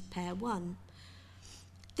recipient of pair 1.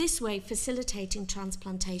 This way facilitating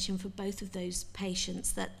transplantation for both of those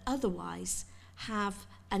patients that otherwise have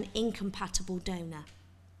an incompatible donor.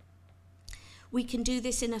 We can do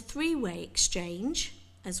this in a 3-way exchange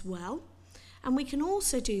as well, and we can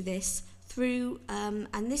also do this through,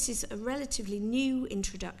 and this is a relatively new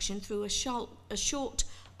introduction, through a short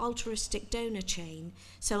altruistic donor chain.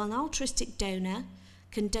 So an altruistic donor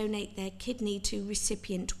can donate their kidney to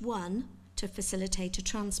recipient 1 to facilitate a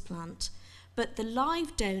transplant, but the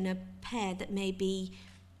live donor pair that may be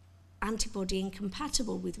antibody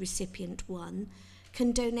incompatible with recipient 1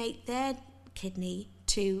 can donate their kidney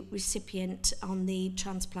to recipient on the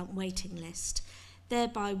transplant waiting list,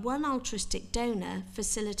 thereby one altruistic donor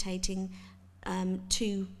facilitating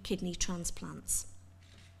 2 kidney transplants.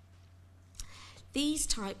 These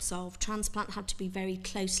types of transplant have to be very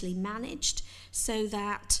closely managed so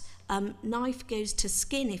that knife goes to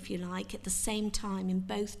skin, if you like, at the same time in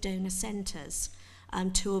both donor centres,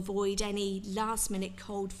 to avoid any last-minute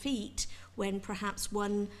cold feet when perhaps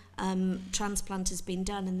one transplant has been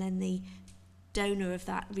done and then the donor of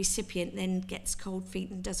that recipient then gets cold feet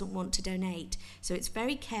and doesn't want to donate. So it's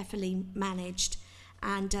very carefully managed,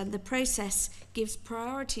 and the process gives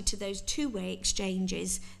priority to those 2-way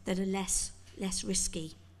exchanges that are less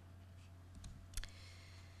risky.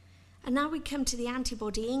 And now we come to the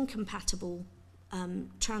antibody incompatible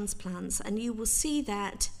transplants, and you will see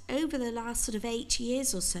that over the last sort of 8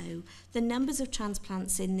 years or so, the numbers of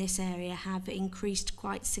transplants in this area have increased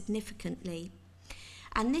quite significantly.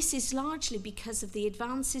 And this is largely because of the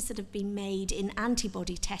advances that have been made in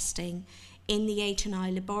antibody testing in the H&I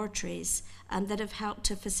laboratories that have helped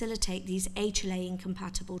to facilitate these HLA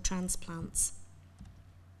incompatible transplants.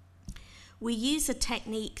 We use a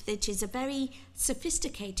technique that is a very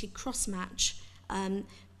sophisticated cross-match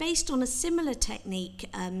based on a similar technique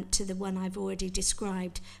to the one I've already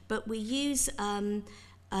described, but we use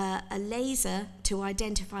a laser to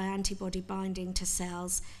identify antibody binding to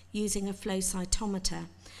cells using a flow cytometer.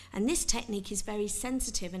 And this technique is very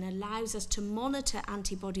sensitive and allows us to monitor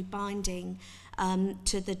antibody binding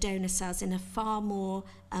to the donor cells in a far more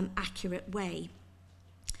accurate way.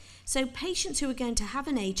 So patients who are going to have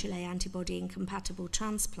an HLA antibody incompatible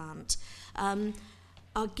transplant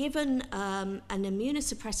are given an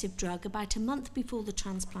immunosuppressive drug about a month before the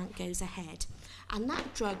transplant goes ahead. And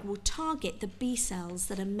that drug will target the B cells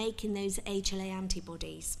that are making those HLA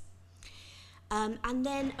antibodies. And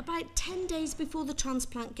then about 10 days before the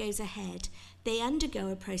transplant goes ahead, they undergo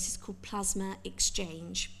a process called plasma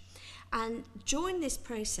exchange. And during this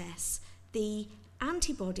process, the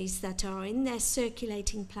antibodies that are in their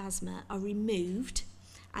circulating plasma are removed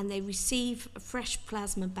and they receive fresh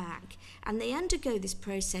plasma back. And they undergo this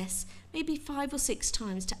process maybe 5 or 6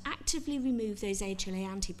 times to actively remove those HLA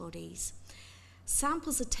antibodies.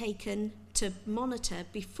 Samples are taken to monitor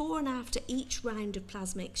before and after each round of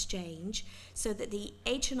plasma exchange so that the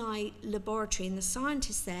H&I laboratory and the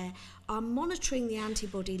scientists there are monitoring the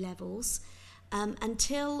antibody levels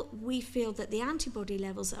until we feel that the antibody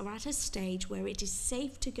levels are at a stage where it is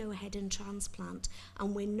safe to go ahead and transplant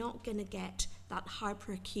and we're not going to get that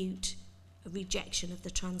hyperacute rejection of the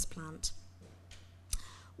transplant.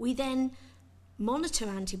 We then monitor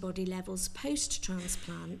antibody levels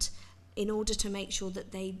post-transplant in order to make sure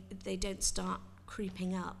that they don't start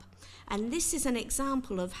creeping up. And this is an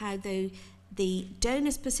example of how the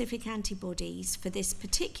donor-specific antibodies for this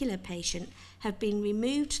particular patient have been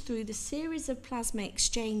removed through the series of plasma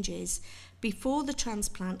exchanges before the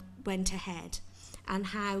transplant went ahead, and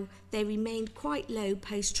how they remained quite low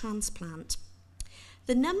post-transplant.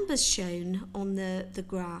 The numbers shown on the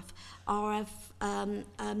graph are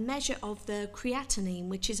a measure of the creatinine,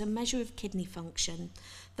 which is a measure of kidney function.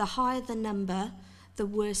 The higher the number, the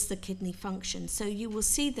worse the kidney function. So you will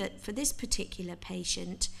see that for this particular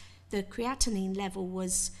patient, the creatinine level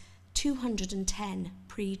was 210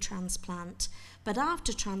 pre-transplant, but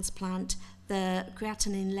after transplant, the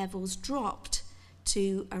creatinine levels dropped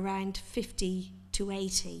to around 50 to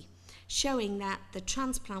 80, showing that the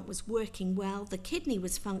transplant was working well, the kidney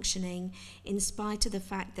was functioning, in spite of the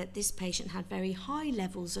fact that this patient had very high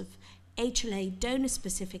levels of HLA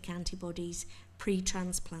donor-specific antibodies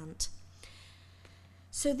pre-transplant.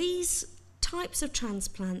 So these types of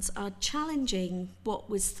transplants are challenging what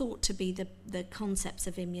was thought to be the concepts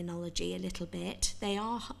of immunology a little bit. They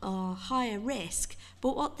are higher risk,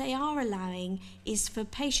 but what they are allowing is for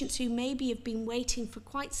patients who maybe have been waiting for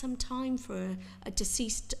quite some time for a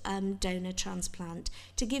deceased donor transplant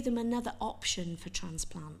to give them another option for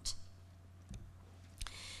transplant.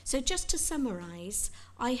 So just to summarise,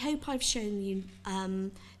 I hope I've shown you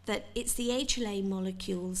that it's the HLA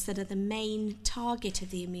molecules that are the main target of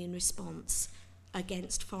the immune response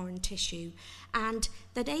against foreign tissue, and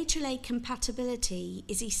that HLA compatibility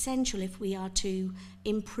is essential if we are to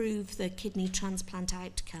improve the kidney transplant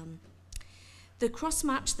outcome. The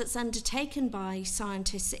cross-match that's undertaken by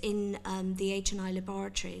scientists in the H&I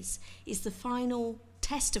laboratories is the final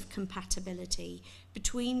test of compatibility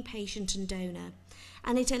between patient and donor,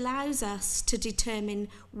 and it allows us to determine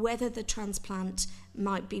whether the transplant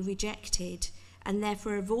might be rejected and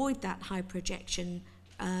therefore avoid that hyperacute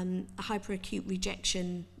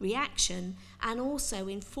rejection reaction, and also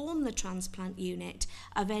inform the transplant unit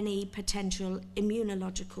of any potential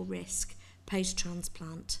immunological risk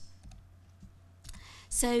post-transplant.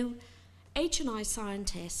 So H&I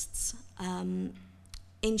scientists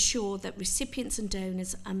ensure that recipients and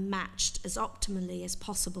donors are matched as optimally as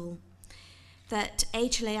possible, that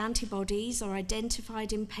HLA antibodies are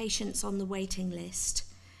identified in patients on the waiting list,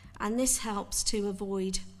 and this helps to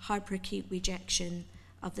avoid hyperacute rejection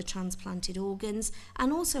of the transplanted organs,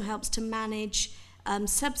 and also helps to manage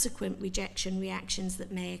subsequent rejection reactions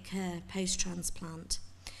that may occur post-transplant.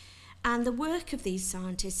 And the work of these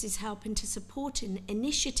scientists is helping to support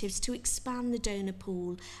initiatives to expand the donor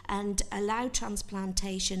pool and allow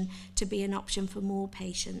transplantation to be an option for more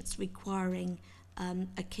patients requiring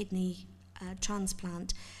a kidney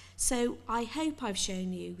transplant. So I hope I've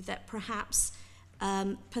shown you that perhaps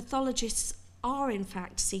pathologists are in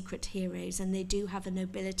fact secret heroes, and they do have a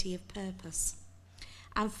nobility of purpose.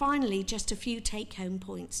 And finally, just a few take-home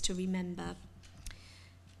points to remember.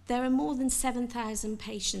 There are more than 7,000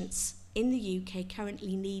 patients in the UK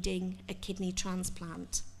currently needing a kidney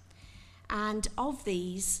transplant. And of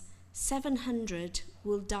these, 700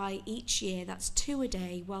 will die each year, that's 2 a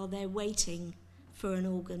day, while they're waiting for an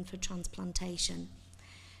organ for transplantation.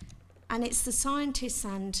 And it's the scientists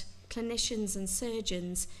and clinicians and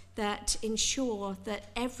surgeons that ensure that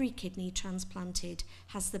every kidney transplanted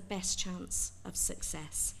has the best chance of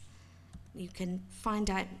success. You can find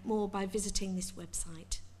out more by visiting this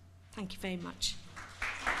website. Thank you very much.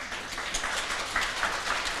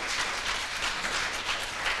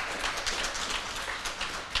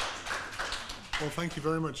 Well, thank you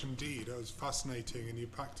very much indeed. It was fascinating, and you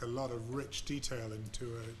packed a lot of rich detail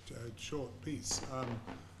into a short piece.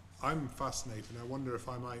 I'm fascinated. I wonder if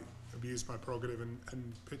I might abuse my prerogative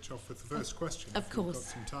and pitch off with the first question. Of course. We've got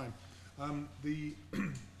some time.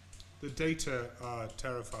 The data are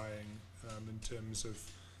terrifying in terms of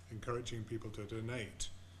encouraging people to donate.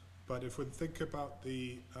 But if we think about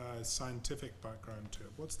the scientific background to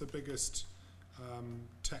it, what's the biggest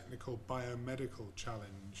technical biomedical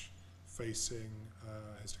challenge facing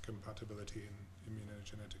histocompatibility in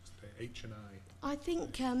immunogenetics today, H&I? I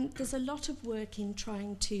think there's a lot of work in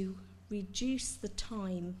trying to reduce the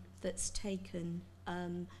time that's taken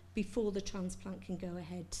before the transplant can go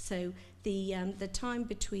ahead. So the time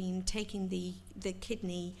between taking the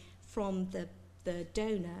kidney from the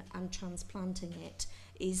donor and transplanting it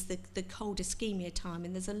is the cold ischemia time,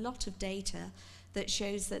 and there's a lot of data that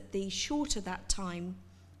shows that the shorter that time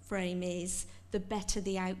frame is, the better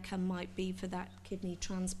the outcome might be for that kidney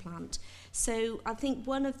transplant. So I think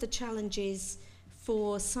one of the challenges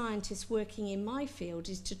for scientists working in my field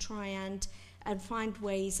is to try and find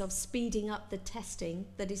ways of speeding up the testing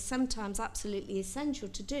that is sometimes absolutely essential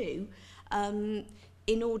to do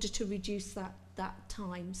in order to reduce that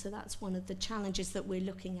time. So that's one of the challenges that we're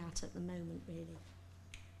looking at the moment, really.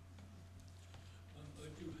 I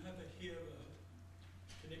do have a hero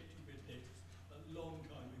connected with this a long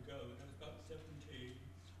time ago. When I was about 17,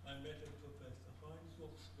 I met a Professor Heinz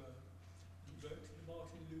Rothschild, who worked at the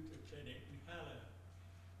Martin Luther Clinic in Halle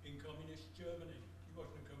in communist Germany. He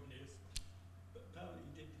wasn't a communist, but apparently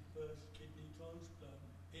he did the first kidney transplant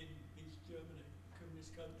in East Germany, a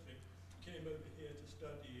communist country. He came over here to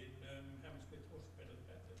study in Hammersmith Hospital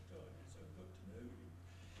at that time, so I got to know him.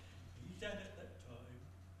 He said at that time,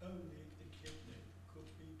 only the kidney could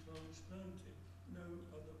be transplanted, no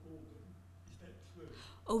other organ. Is that true?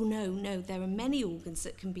 Oh no, there are many organs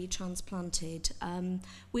that can be transplanted,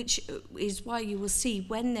 which is why you will see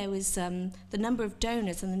when there was the number of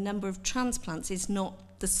donors and the number of transplants is not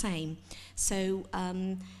the same. So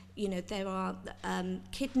you know, there are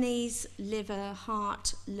kidneys, liver,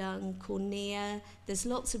 heart, lung, cornea. There's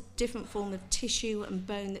lots of different forms of tissue and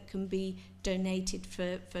bone that can be donated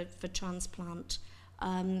for transplant.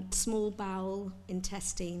 Small bowel,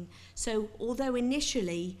 intestine. So although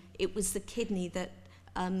initially it was the kidney that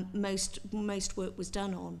most work was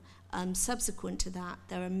done on, subsequent to that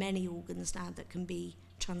there are many organs now that can be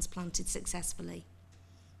transplanted successfully.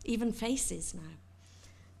 Even faces now.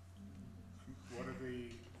 What are the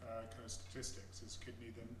kind of statistics? Is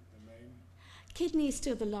kidney the main? Kidney is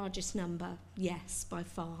still the largest number, yes, by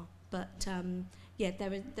far. But yeah,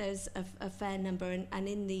 there's a fair number, and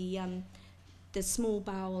in the small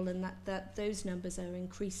bowel and that those numbers are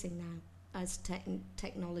increasing now as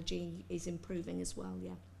technology is improving as well.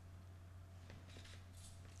 Yeah.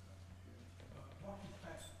 What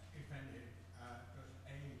effect, if any, does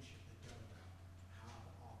age of the donor have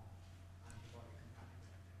on antibody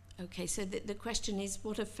compatibility? Okay, so the question is,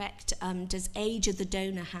 what effect does age of the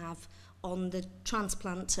donor have on the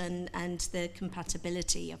transplant and the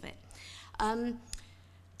compatibility of it?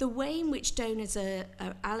 The way in which donors are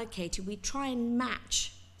allocated, we try and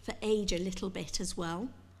match for age a little bit as well.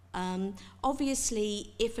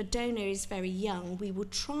 Obviously, if a donor is very young, we will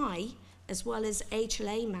try, as well as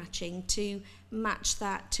HLA matching, to match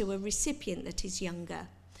that to a recipient that is younger.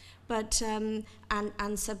 But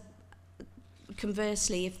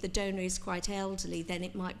conversely, if the donor is quite elderly, then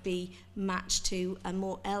it might be matched to a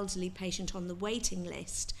more elderly patient on the waiting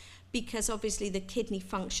list, because obviously the kidney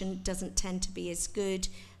function doesn't tend to be as good.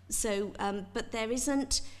 So, but there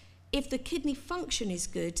isn't, if the kidney function is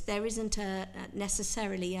good, there isn't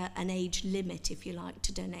necessarily an age limit, if you like,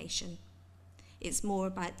 to donation. It's more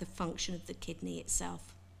about the function of the kidney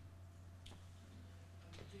itself.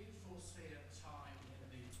 Do you foresee a time in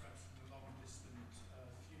the perhaps the long distant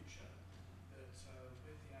future that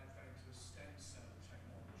with the advent of stem cell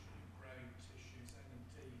technology, growing tissues and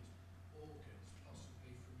indeed organs,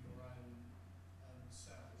 possibly from your own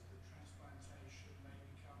cells, that transplantation may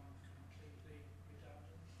become completely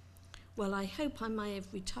redundant? Well, I hope I may have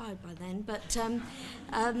retired by then, but you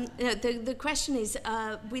know, the question is,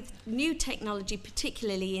 with new technology,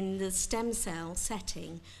 particularly in the stem cell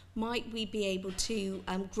setting, might we be able to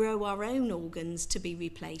grow our own organs to be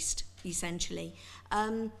replaced, essentially?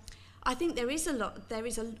 I think there is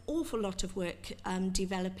an awful lot of work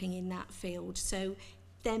developing in that field. So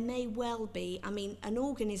there may well be, I mean, an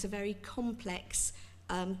organ is a very complex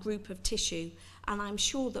group of tissue, and I'm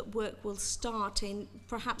sure that work will start in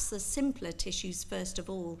perhaps the simpler tissues first of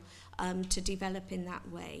all to develop in that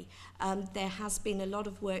way. There has been a lot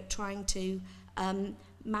of work trying to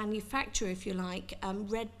manufacture, if you like,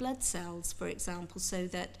 red blood cells, for example, so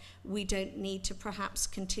that we don't need to perhaps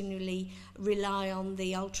continually rely on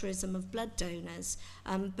the altruism of blood donors.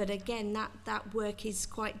 But again, that work is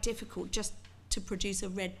quite difficult just to produce a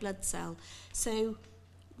red blood cell. So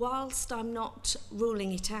whilst I'm not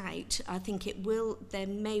ruling it out, I think there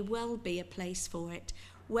may well be a place for it.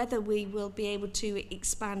 Whether we will be able to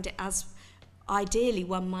expand it as ideally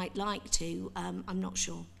one might like to, I'm not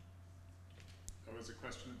sure. There was a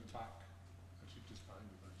question at the back, actually just behind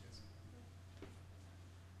you, but yes.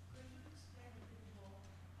 Could you explain a bit more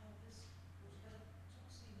how this was developed,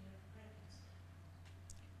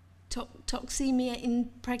 toxemia in pregnancy? Toxemia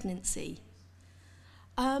in pregnancy?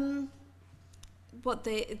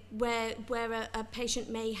 Where a patient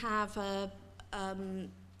may have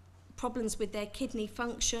problems with their kidney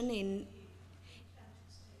function in...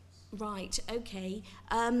 Right, okay.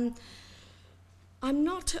 I'm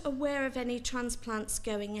not aware of any transplants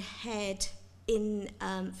going ahead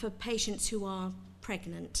for patients who are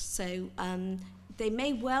pregnant. So they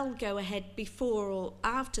may well go ahead before or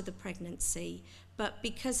after the pregnancy, but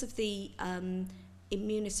because of the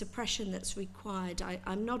immunosuppression that's required,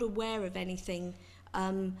 I'm not aware of anything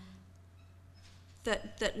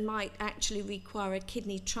that might actually require a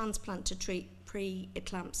kidney transplant to treat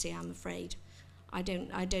pre-eclampsia, I'm afraid. I don't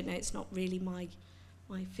know, it's not really my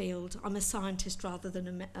field. I'm a scientist rather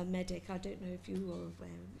than a medic. I don't know if you are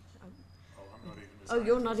aware. Oh, I'm not even a Oh,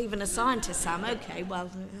 you're not even a scientist, Sam. Okay, well...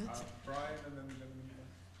 Brian and then...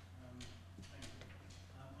 Thank you.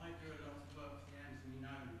 I do a lot of work for the Anthony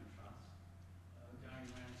Nolan Trust, going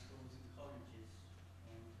around schools and colleges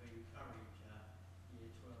to encourage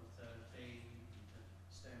year 12, 13 into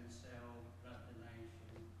stem cell, blood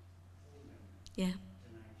donation, organ Yeah.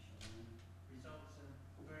 donation. And results are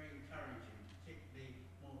very encouraging, particularly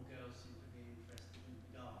more girls seem to be interested in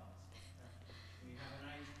guys. We have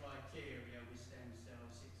an age criteria with stem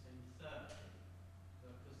cells 16-30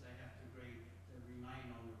 because they have to agree to remain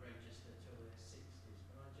on the register till their 60s.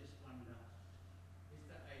 But I just wonder if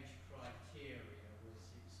the age criteria was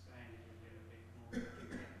expanded a little bit more to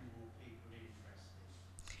get more people interested.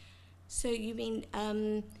 So you mean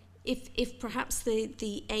if perhaps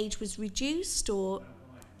the age was reduced or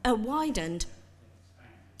widened?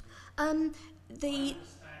 I The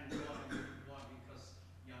understand why because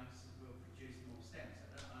youngsters will produce more stem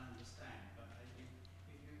cells. I understand, but if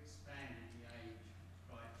you expanded the age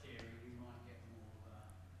criteria, we might get more.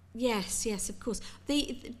 yes, of course.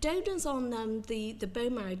 The donors on the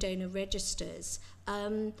bone marrow donor registers,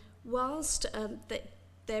 whilst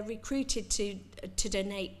they're recruited to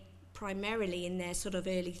donate primarily in their sort of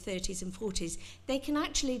early 30s and 40s, they can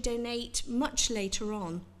actually donate much later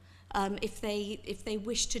on. If they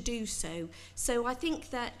wish to do so. So I think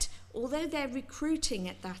that although they're recruiting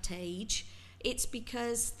at that age, it's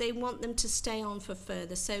because they want them to stay on for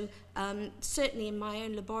further. So certainly in my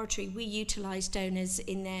own laboratory, we utilise donors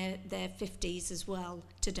in their 50s as well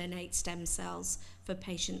to donate stem cells for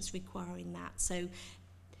patients requiring that. So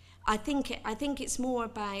I think it's more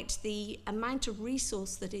about the amount of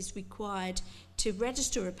resource that is required to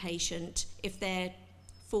register a patient if they're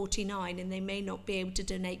 49 and they may not be able to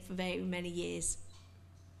donate for very many years.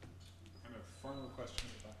 And a final question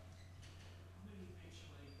at that. How many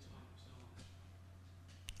HLA types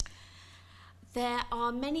are There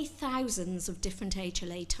are many thousands of different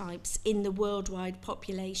HLA types in the worldwide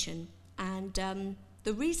population, and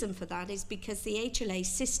the reason for that is because the HLA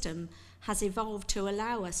system has evolved to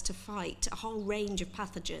allow us to fight a whole range of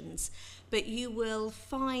pathogens, but you will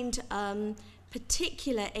find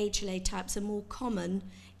particular HLA types are more common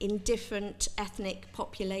in different ethnic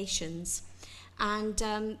populations. And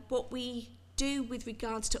what we do with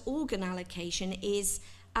regards to organ allocation is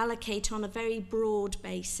allocate on a very broad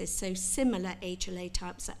basis, so similar HLA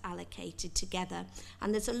types are allocated together.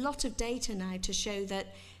 And there's a lot of data now to show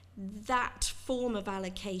that that form of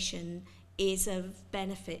allocation is of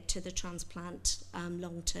benefit to the transplant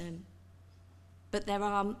long term. But there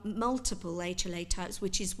are multiple HLA types,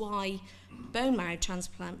 which is why bone marrow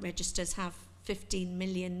transplant registers have 15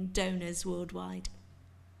 million donors worldwide.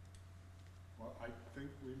 Well, I think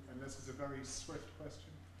unless it's a very swift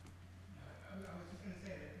question. I was just going to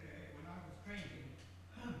say that when I was training,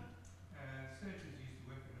 surgeons used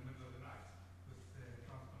to work in the middle of the night with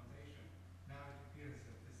transplantation. Now it appears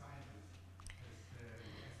that the scientist has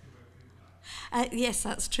to work Yes,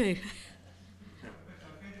 that's true. But I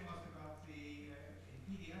was going to ask about the in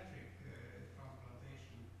pediatric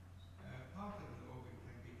transplantation, part of the organ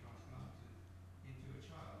can be transplanted into a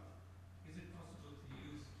child. Is it possible to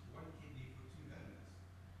use one kidney for two donors?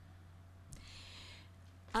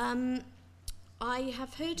 I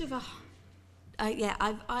have heard of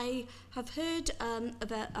I have heard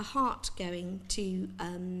about a heart going to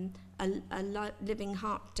living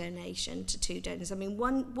heart donation to two donors. I mean,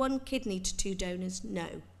 one kidney to two donors, no.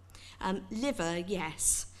 Liver,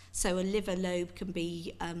 yes. So a liver lobe can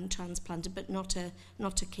be transplanted, but not a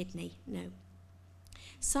kidney, no.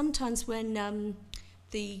 Sometimes when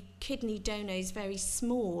the kidney donor is very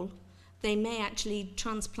small, they may actually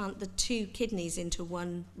transplant the two kidneys into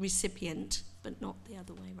one recipient, but not the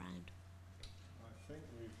other way round. I think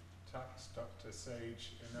we've taxed Dr.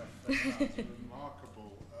 Sage enough for that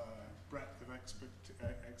remarkable breadth of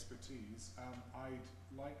expertise. I'd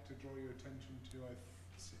like to draw your attention to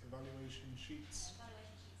evaluation sheets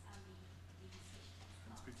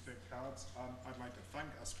and speech tech cards. I'd like to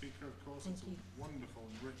thank our speaker, of course. Thank It's you. a wonderful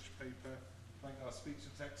and rich paper. Thank our speech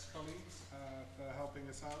to text colleagues for helping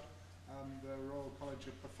us out. The Royal College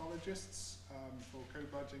of Pathologists for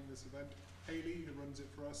co-badging this event, Hayley, who runs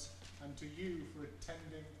it for us, and to you for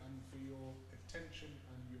attending and for your attention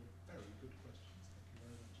and your very good questions. Thank you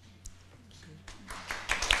very much. Thank you.